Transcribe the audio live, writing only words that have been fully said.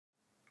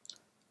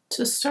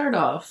To start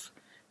off,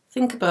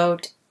 think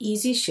about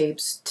easy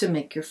shapes to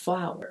make your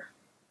flower.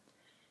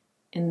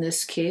 In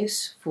this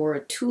case, for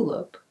a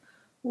tulip,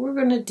 we're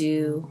going to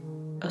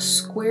do a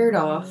squared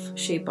off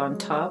shape on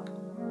top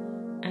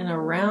and a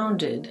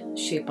rounded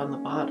shape on the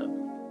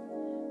bottom.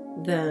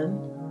 Then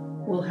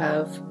we'll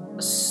have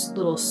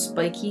little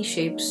spiky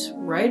shapes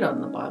right on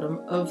the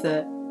bottom of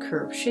that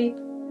curved shape,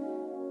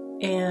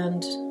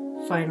 and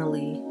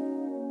finally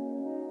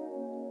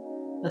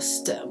a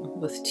stem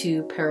with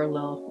two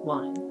parallel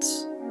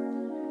lines.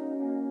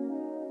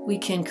 We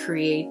can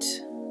create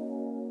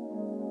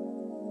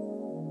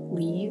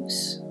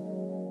leaves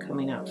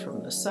coming out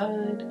from the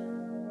side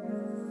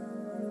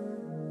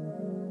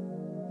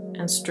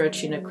and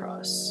stretching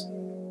across.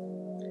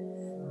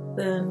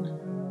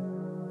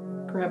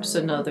 Then perhaps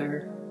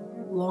another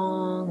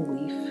long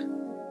leaf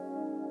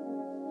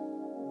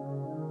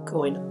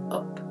going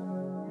up.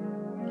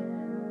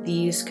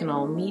 These can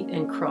all meet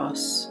and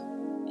cross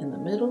in the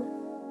middle.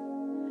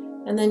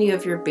 And then you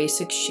have your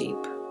basic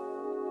shape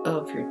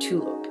of your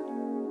tulip.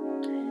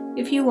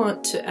 If you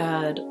want to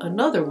add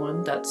another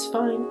one, that's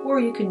fine,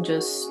 or you can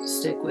just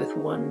stick with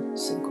one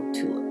single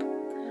tulip.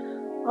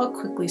 I'll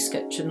quickly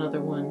sketch another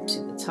one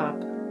to the top,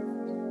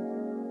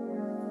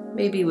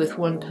 maybe with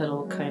one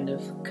petal kind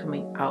of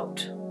coming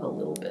out a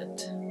little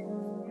bit.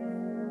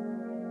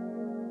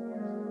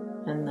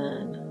 And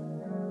then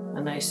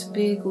a nice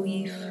big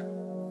leaf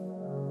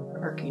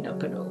arcing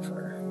up and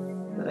over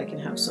that I can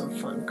have some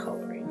fun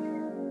coloring.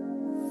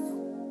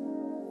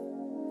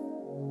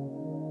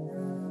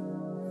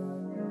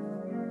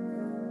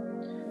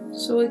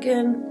 So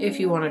again, if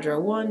you want to draw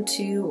one,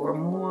 two, or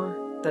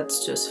more,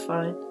 that's just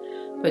fine.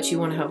 But you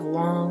want to have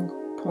long,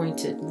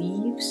 pointed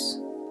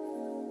leaves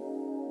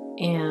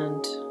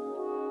and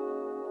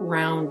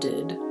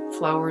rounded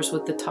flowers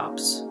with the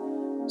tops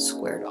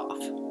squared off.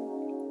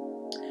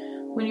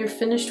 When you're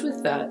finished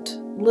with that,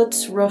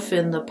 let's rough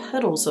in the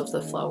petals of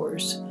the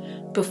flowers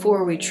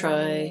before we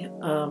try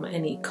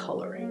any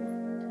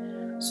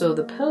coloring. So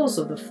the petals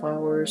of the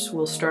flowers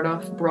will start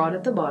off broad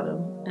at the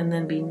bottom and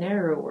then be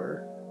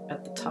narrower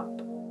at the top.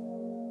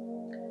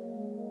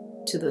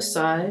 To the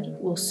side,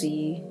 we'll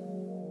see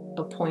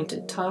a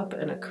pointed top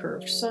and a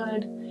curved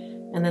side,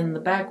 and then in the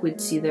back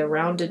we'd see the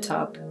rounded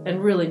top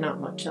and really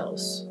not much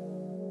else.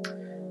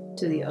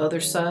 To the other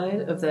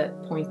side of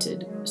that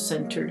pointed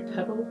centered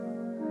petal,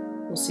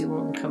 we'll see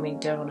one coming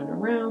down and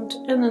around,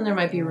 and then there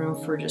might be room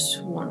for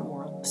just one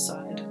more on the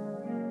side.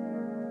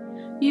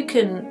 You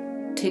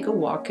can take a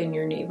walk in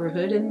your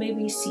neighborhood and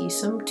maybe see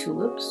some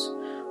tulips,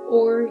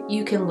 or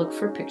you can look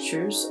for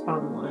pictures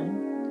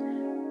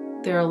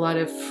online. There are a lot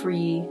of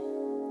free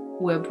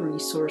web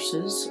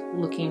resources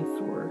looking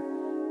for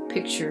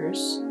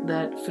pictures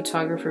that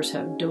photographers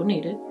have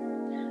donated.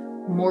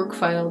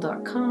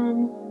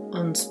 Morguefile.com,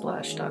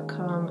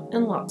 Unsplash.com,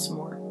 and lots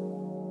more.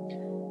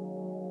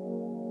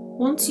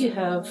 Once you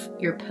have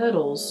your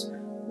petals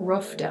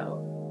roughed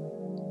out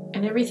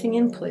and everything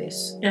in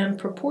place and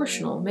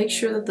proportional, make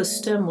sure that the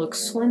stem looks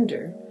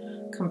slender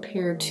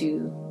compared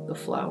to the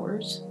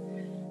flowers.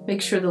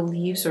 Make sure the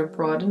leaves are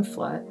broad and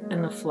flat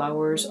and the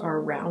flowers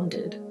are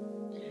rounded.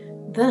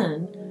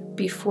 Then,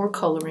 before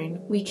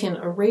coloring, we can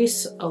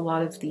erase a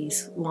lot of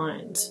these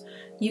lines.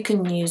 You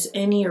can use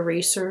any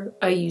eraser.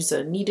 I use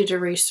a kneaded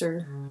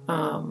eraser,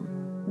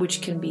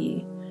 which can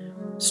be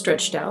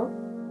stretched out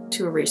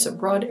to erase a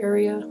broad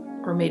area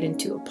or made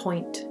into a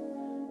point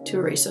to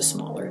erase a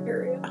smaller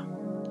area.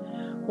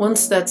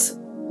 Once that's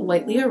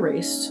lightly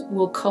erased,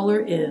 we'll color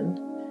in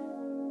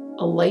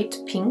a light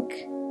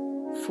pink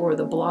for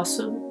the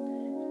blossom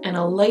and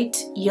a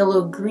light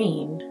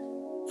yellow-green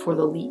for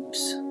the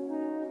leaves.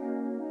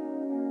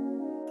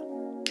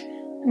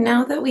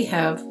 Now that we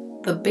have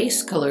the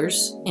base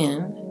colors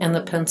in and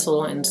the pencil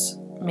lines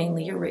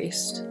mainly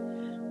erased,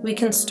 we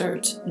can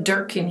start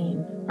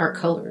darkening our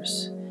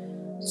colors.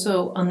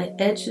 So on the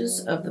edges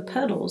of the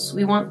petals,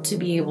 we want to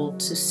be able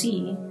to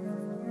see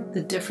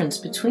the difference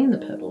between the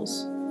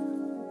petals,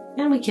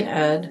 and we can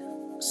add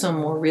some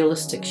more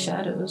realistic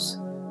shadows.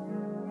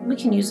 We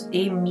can use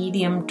a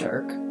medium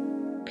dark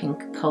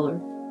pink color.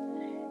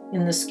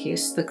 In this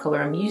case, the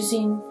color I'm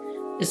using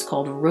is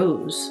called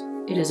Rose.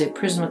 It is a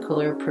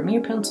Prismacolor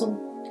Premier pencil.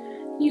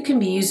 You can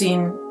be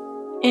using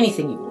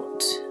anything you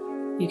want.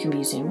 You can be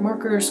using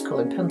markers,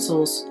 colored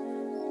pencils.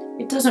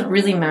 It doesn't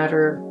really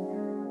matter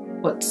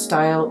what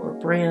style or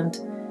brand.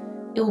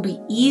 It will be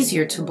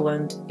easier to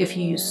blend if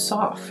you use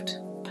soft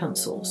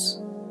pencils,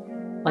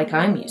 like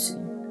I'm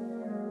using.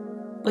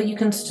 But you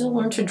can still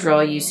learn to draw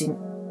using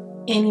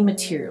any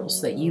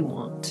materials that you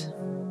want.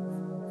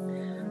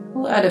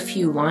 We'll add a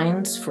few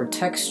lines for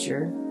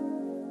texture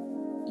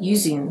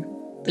using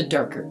the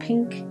darker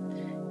pink,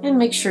 and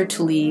make sure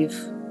to leave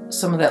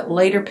some of that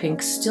lighter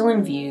pink still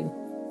in view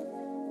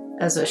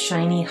as a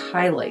shiny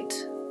highlight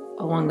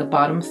along the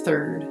bottom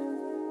third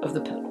of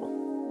the petal.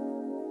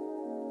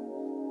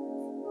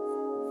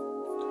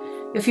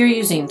 If you're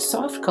using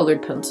soft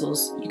colored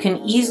pencils, you can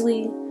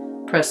easily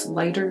press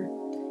lighter.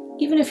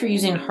 Even if you're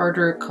using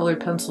harder colored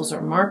pencils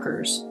or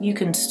markers, you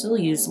can still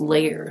use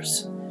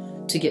layers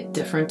to get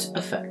different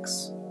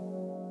effects.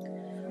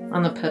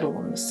 On the petal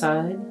on the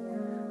side,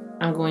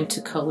 I'm going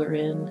to color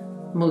in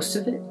most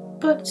of it,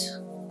 but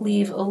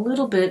leave a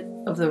little bit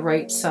of the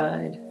right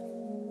side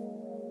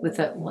with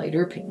that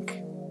lighter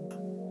pink.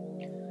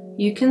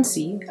 You can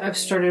see I've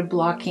started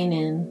blocking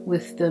in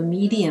with the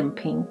medium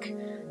pink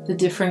the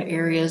different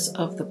areas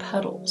of the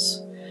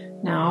petals.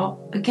 Now,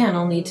 again,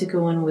 I'll need to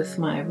go in with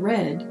my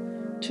red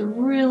to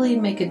really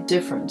make a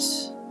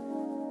difference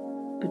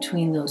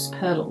between those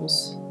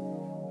petals.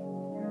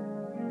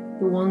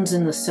 The ones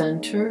in the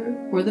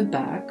center or the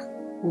back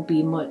will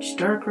be much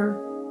darker.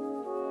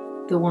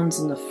 The ones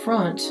in the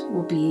front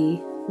will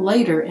be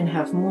lighter and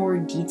have more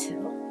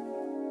detail.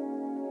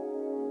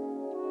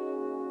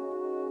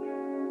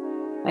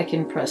 I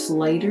can press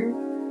lighter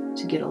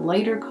to get a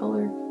lighter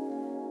color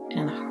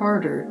and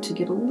harder to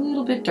get a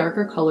little bit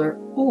darker color,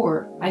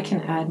 or I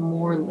can add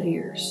more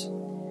layers.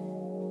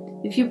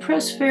 If you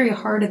press very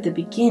hard at the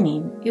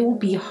beginning, it will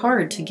be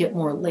hard to get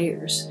more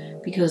layers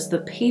because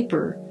the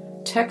paper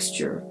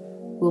texture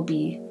will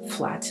be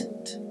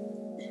flattened.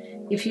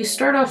 If you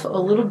start off a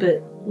little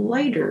bit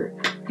lighter,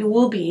 you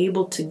will be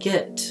able to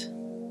get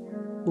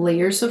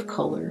layers of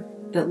color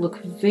that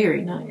look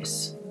very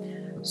nice.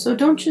 So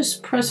don't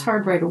just press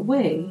hard right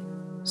away.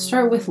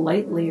 Start with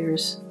light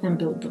layers and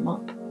build them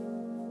up.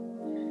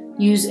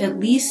 Use at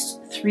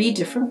least 3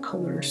 different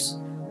colors,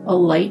 a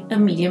light, a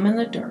medium, and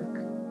a dark,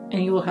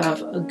 and you will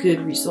have a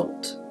good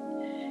result.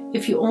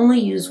 If you only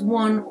use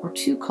 1 or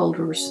 2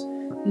 colors,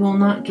 you will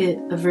not get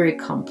a very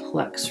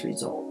complex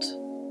result,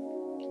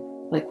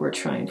 like we're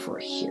trying for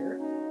here.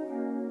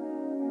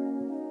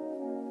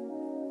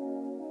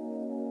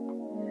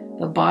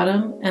 The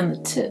bottom and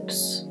the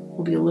tips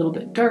will be a little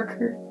bit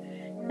darker,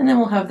 and then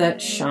we'll have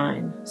that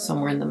shine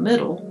somewhere in the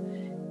middle,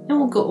 and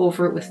we'll go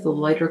over it with the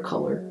lighter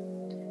color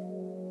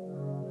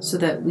so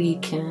that we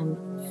can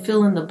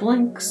fill in the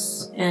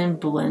blanks and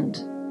blend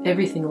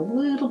everything a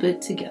little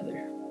bit together.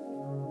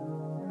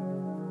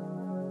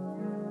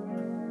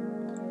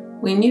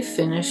 When you've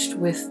finished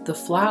with the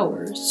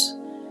flowers,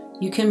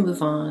 you can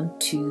move on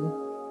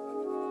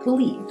to the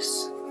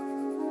leaves.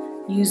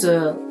 Use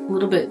a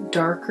little bit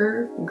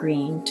darker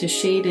green to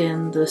shade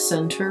in the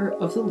center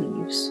of the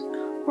leaves,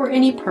 or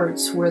any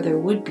parts where there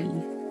would be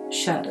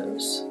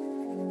shadows.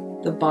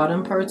 The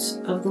bottom parts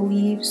of the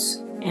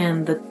leaves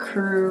and the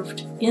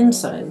curved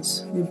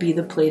insides would be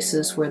the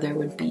places where there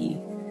would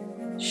be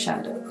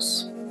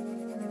shadows.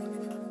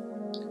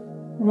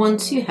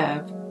 Once you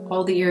have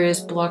all the areas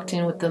blocked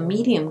in with the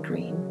medium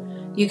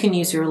green, you can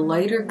use your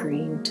lighter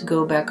green to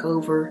go back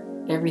over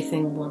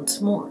everything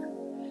once more.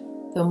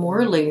 The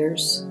more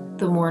layers,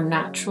 the more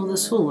natural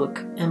this will look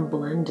and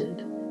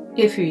blended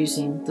if you're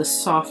using the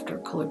softer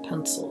colored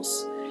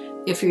pencils.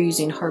 If you're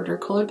using harder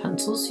colored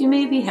pencils, you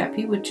may be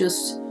happy with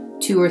just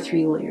 2 or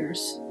 3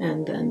 layers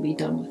and then be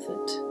done with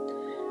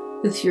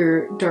it. With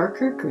your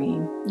darker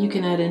green, you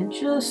can add in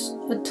just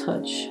a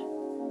touch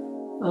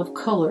of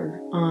color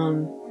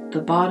on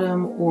the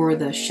bottom or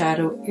the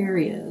shadow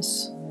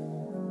areas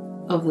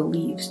of the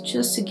leaves,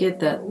 just to get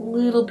that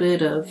little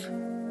bit of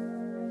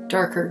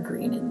darker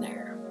green in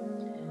there.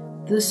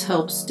 This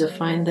helps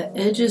define the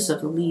edges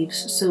of the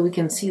leaves so we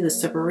can see the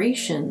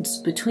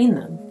separations between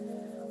them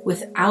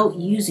without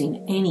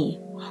using any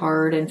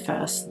hard and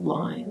fast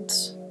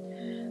lines.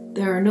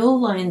 There are no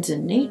lines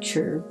in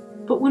nature,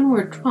 but when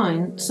we're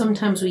drawing,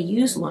 sometimes we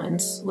use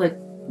lines, like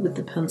with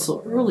the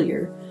pencil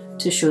earlier,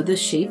 to show the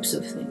shapes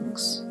of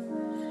things.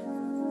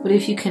 But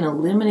if you can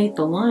eliminate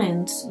the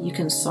lines, you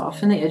can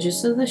soften the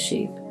edges of the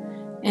shape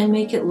and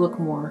make it look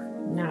more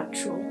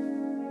natural.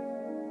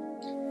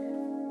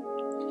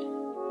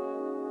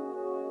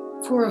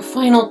 For a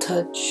final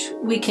touch,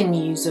 we can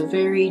use a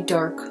very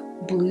dark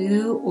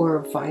blue or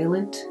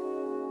violet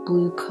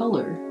blue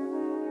color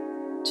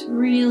to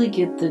really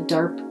get the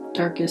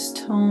darkest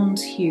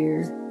tones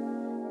here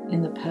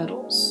in the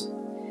petals.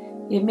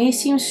 It may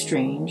seem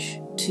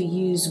strange to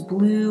use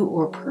blue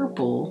or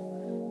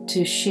purple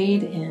to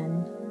shade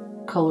in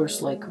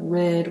colors like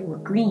red or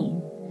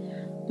green,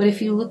 but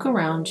if you look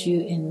around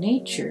you in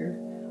nature,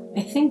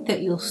 I think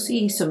that you'll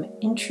see some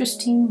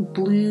interesting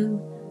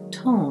blue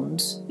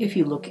tones if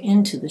you look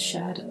into the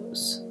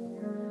shadows.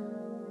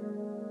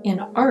 In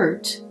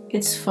art,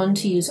 it's fun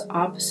to use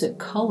opposite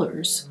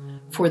colors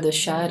for the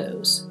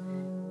shadows.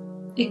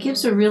 It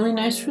gives a really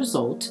nice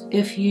result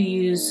if you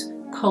use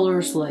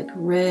colors like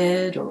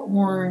red or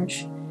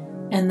orange,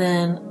 and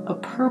then a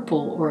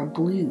purple or a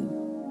blue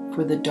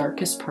for the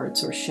darkest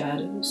parts or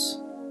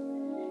shadows.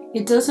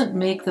 It doesn't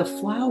make the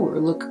flower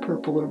look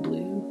purple or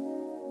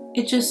blue.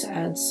 It just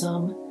adds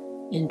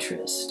some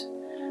interest.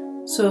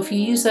 So if you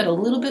use that a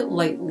little bit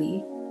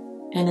lightly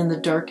and in the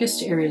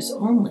darkest areas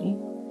only,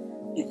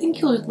 I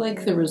think you'll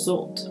like the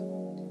result.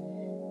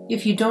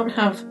 If you don't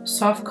have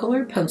soft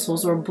colored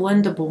pencils or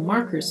blendable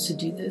markers to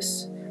do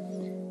this,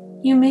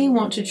 you may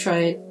want to try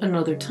it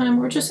another time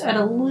or just add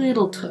a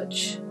little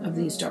touch of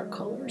these dark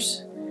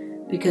colors,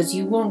 because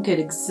you won't get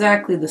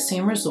exactly the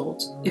same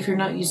result if you're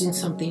not using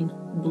something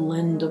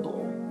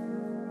blendable.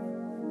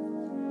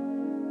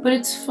 But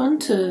it's fun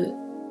to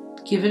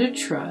give it a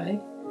try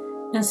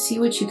and see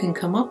what you can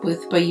come up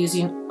with by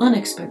using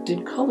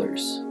unexpected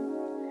colors.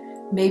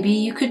 Maybe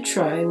you could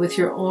try with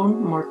your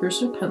own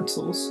markers or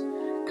pencils,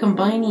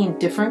 combining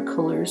different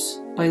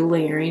colors by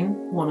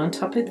layering one on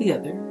top of the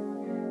other,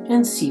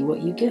 and see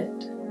what you get.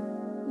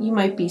 You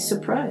might be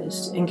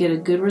surprised and get a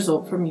good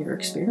result from your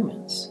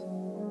experiments.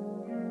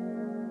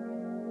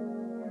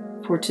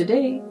 For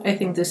today, I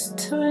think this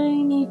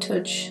tiny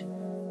touch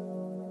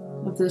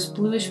of this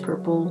bluish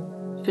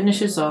purple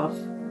finishes off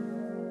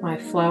my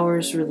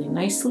flowers really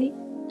nicely,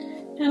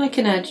 and I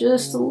can add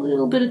just a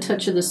little bit of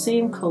touch of the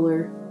same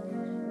color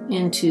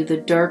into the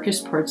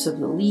darkest parts of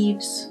the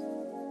leaves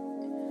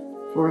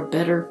for a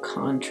better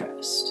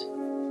contrast.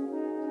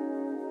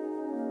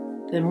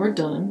 Then we're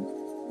done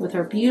with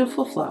our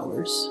beautiful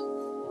flowers,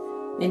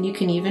 and you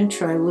can even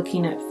try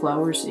looking at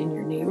flowers in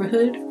your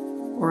neighborhood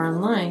or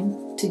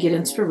online to get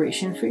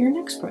inspiration for your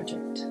next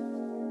project.